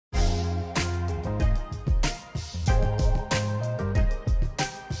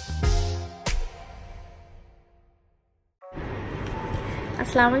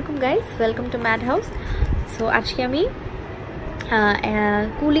Assalamu alaikum guys, welcome to Madhouse. So আজকে আমি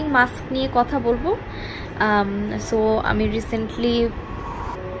cooling mask নিয়ে কথা বলবো। সো আমি রিসেন্টলি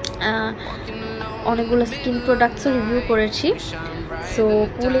অনেকগুলো স্কিন প্রোডাক্টস রিভিউ করেছি। সো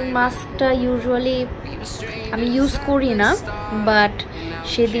কুলিং মাস্কটা ইউজুয়ালি আমি ইউজ করি না, বাট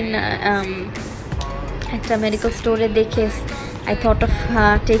সেদিন একটা মেডিকেল স্টোরে দেখে I thought of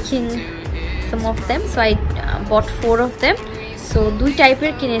taking some of them, so I bought 4 of them. So দুই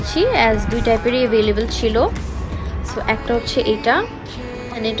টাইপের কিনেছি, as দুই টাইপেরই अवेलेबल ছিল। সো একটা হচ্ছে এটা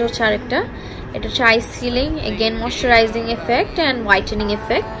and এটা হচ্ছে আরেকটা। এটা হচ্ছে আইস healing, again moisturizing effect and whitening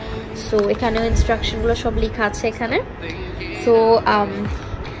effect. So এখানেও ইনস্ট্রাকশনগুলো সব লেখা আছে এখানে। So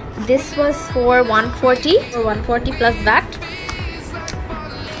this was for 140 plus VAT,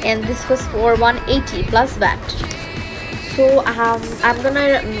 and this was for 180 plus VAT. So I'm gonna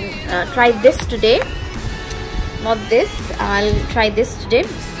try this today, not this. I'll try this today.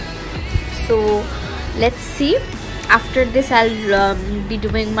 So let's see. After this I'll be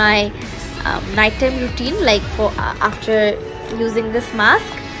doing my nighttime routine, like for after using this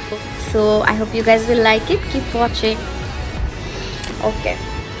mask. So I hope you guys will like it. Keep watching. Okay,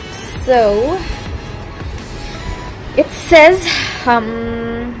 so it says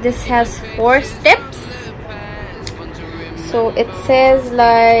this has 4 steps. So it says,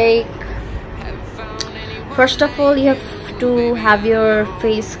 like, first of all you have to have your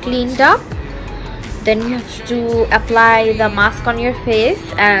face cleaned up, then you have to apply the mask on your face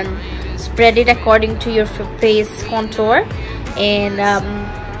and spread it according to your face contour, and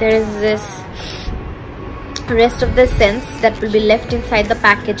there is this rest of the essence that will be left inside the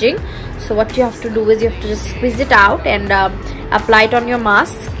packaging. So what you have to do is you have to just squeeze it out and apply it on your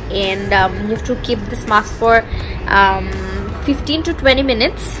mask, and you have to keep this mask for 15 to 20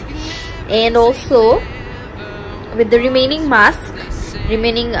 minutes. And also with the remaining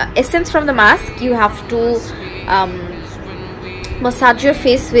essence from the mask, you have to massage your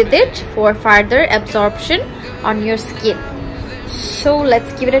face with it for further absorption on your skin. So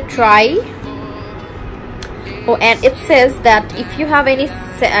let's give it a try. Oh, and it says that if you have any,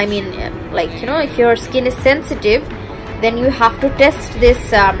 like, you know, if your skin is sensitive, then you have to test this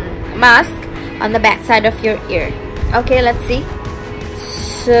mask on the back side of your ear. Okay, let's see.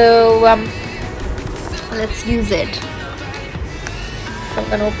 So let's use it. So I'm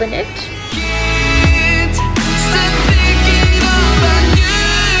gonna open it.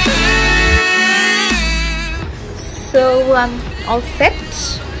 So all set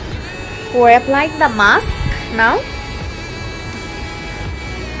for applying the mask now.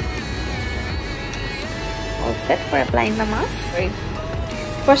 All set for applying the mask.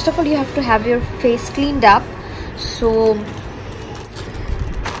 First of all, you have to have your face cleaned up. So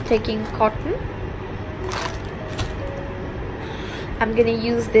taking cotton, I'm gonna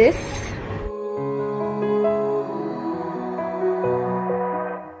use this.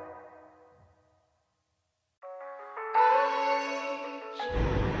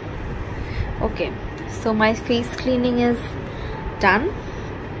 Okay, so my face cleaning is done.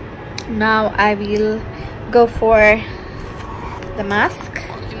 Now I will go for the mask.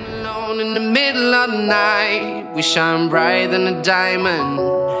 In the middle of the night, we shine brighter than a diamond.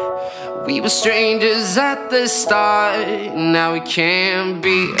 We were strangers at the start, now we can't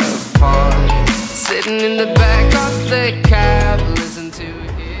be apart. Sitting in the back of the cab, listen to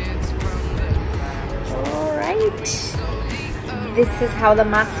hits from the back. Alright, this is how the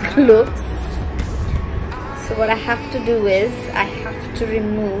mask looks. So what I have to do is I have to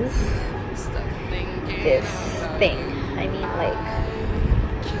remove this thing. I mean, like,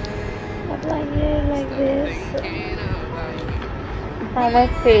 applying it like this on my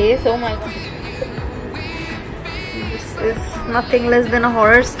face. Oh my god, this is nothing less than a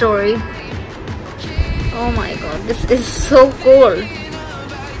horror story. Oh my god, this is so cold.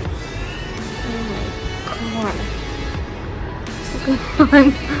 Oh my god. I'm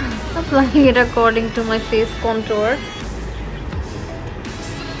applying it according to my face contour.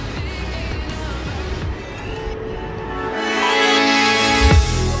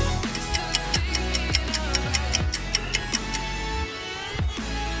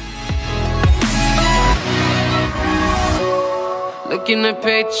 Looking at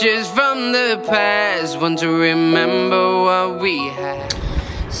pictures from the past, want to remember what we had.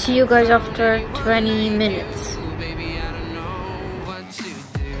 See you guys after 20 minutes. Baby, I don't know what to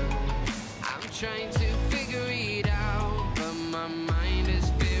do. I'm trying to figure it out, but my mind is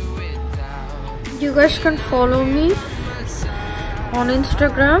filled with doubt. You guys can follow me on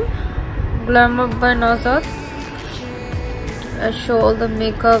Instagram, Glamour by Nazad. I show all the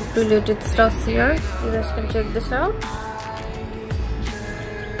makeup related stuff here. You guys can check this out.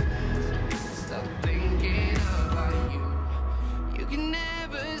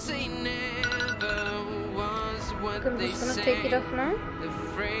 never say never was what I'm they just gonna say. take it off now. The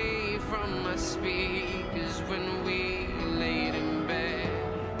fray from my speakers when we laid in bed.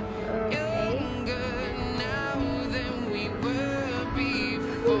 Okay. Younger now than we were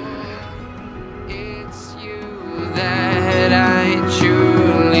before. It's you that I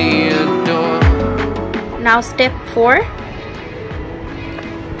truly adore. Now step 4.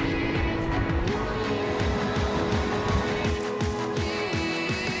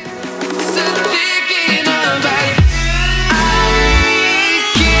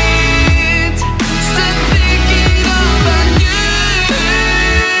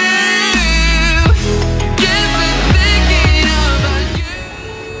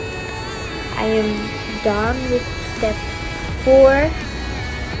 I am done with step 4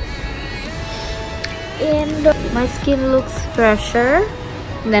 and my skin looks fresher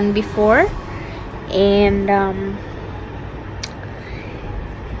than before, and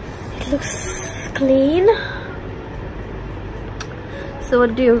it looks clean. So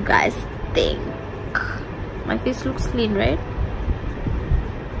what do you guys think? My face looks clean, right?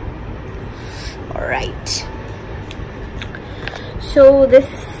 Alright, so this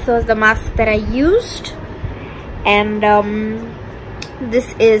was the mask that I used, and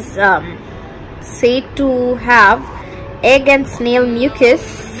this is said to have egg and snail mucus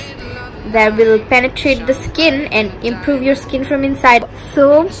that will penetrate the skin and improve your skin from inside.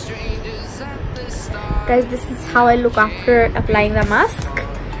 So guys, this is how I look after applying the mask.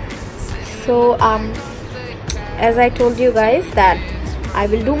 So as I told you guys that I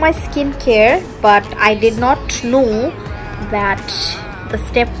will do my skincare, but I did not know that the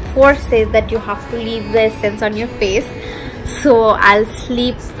step 4 says that you have to leave the essence on your face. So I'll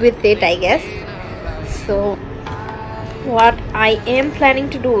sleep with it, I guess. So what I am planning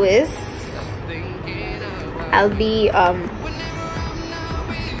to do is I'll be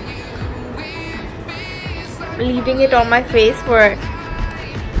leaving it on my face for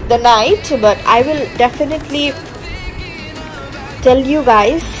the night, but I will definitely tell you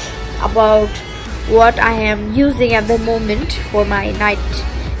guys about what I am using at the moment for my night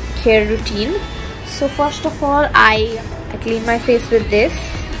care routine. So first of all, I clean my face with this,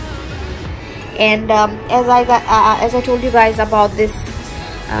 and as I told you guys about this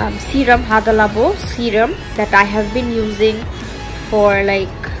serum, Hada Labo serum that I have been using for like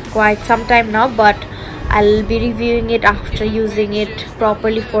quite some time now, but I'll be reviewing it after using it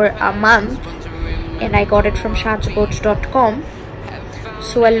properly for a month, and I got it from shajgoats.com.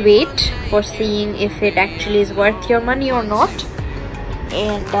 So I'll wait for seeing if it actually is worth your money or not.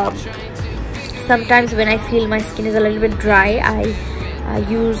 And sometimes when I feel my skin is a little bit dry, I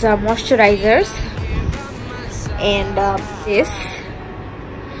use moisturizers, and this,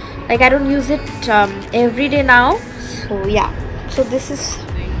 like, I don't use it every day now. So yeah, so this is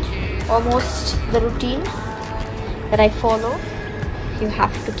almost the routine that I follow. You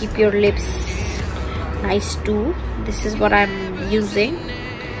have to keep your lips nice too. This is what I'm using,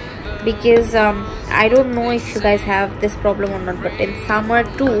 because I don't know if you guys have this problem or not, but in summer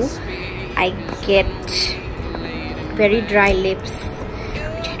too I get very dry lips,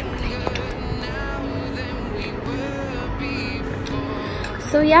 which I don't like.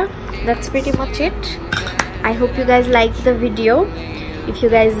 So yeah, that's pretty much it. I hope you guys liked the video. If you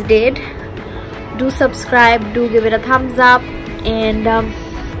guys did, do subscribe, do give it a thumbs up, and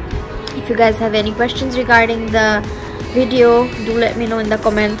if you guys have any questions regarding the video, do let me know in the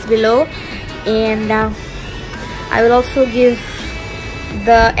comments below. And I will also give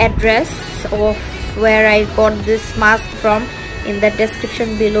the address of where I got this mask from in the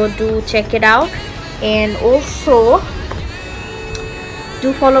description below. Do check it out, and also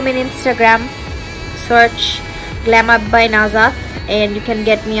do follow me on Instagram, search Glamour by Nazat, and you can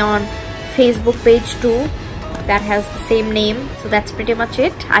get me on Facebook page too that has the same name. So that's pretty much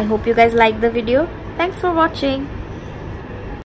it. I hope you guys like the video. Thanks for watching.